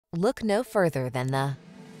Look no further than the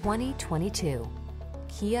 2022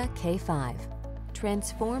 Kia K5.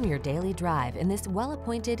 Transform your daily drive in this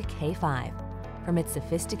well-appointed K5. From its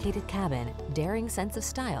sophisticated cabin, daring sense of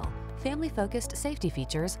style, family-focused safety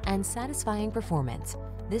features, and satisfying performance,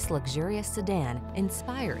 this luxurious sedan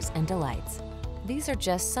inspires and delights. These are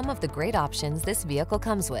just some of the great options this vehicle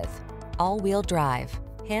comes with: all-wheel drive,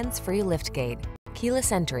 hands-free liftgate,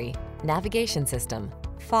 keyless entry, navigation system,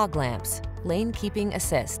 fog lamps, lane keeping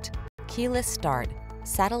assist, keyless start,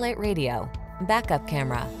 satellite radio, backup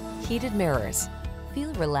camera, heated mirrors.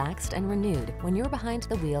 Feel relaxed and renewed when you're behind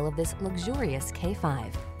the wheel of this luxurious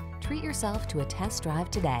K5. Treat yourself to a test drive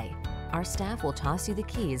today. Our staff will toss you the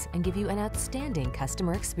keys and give you an outstanding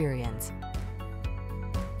customer experience.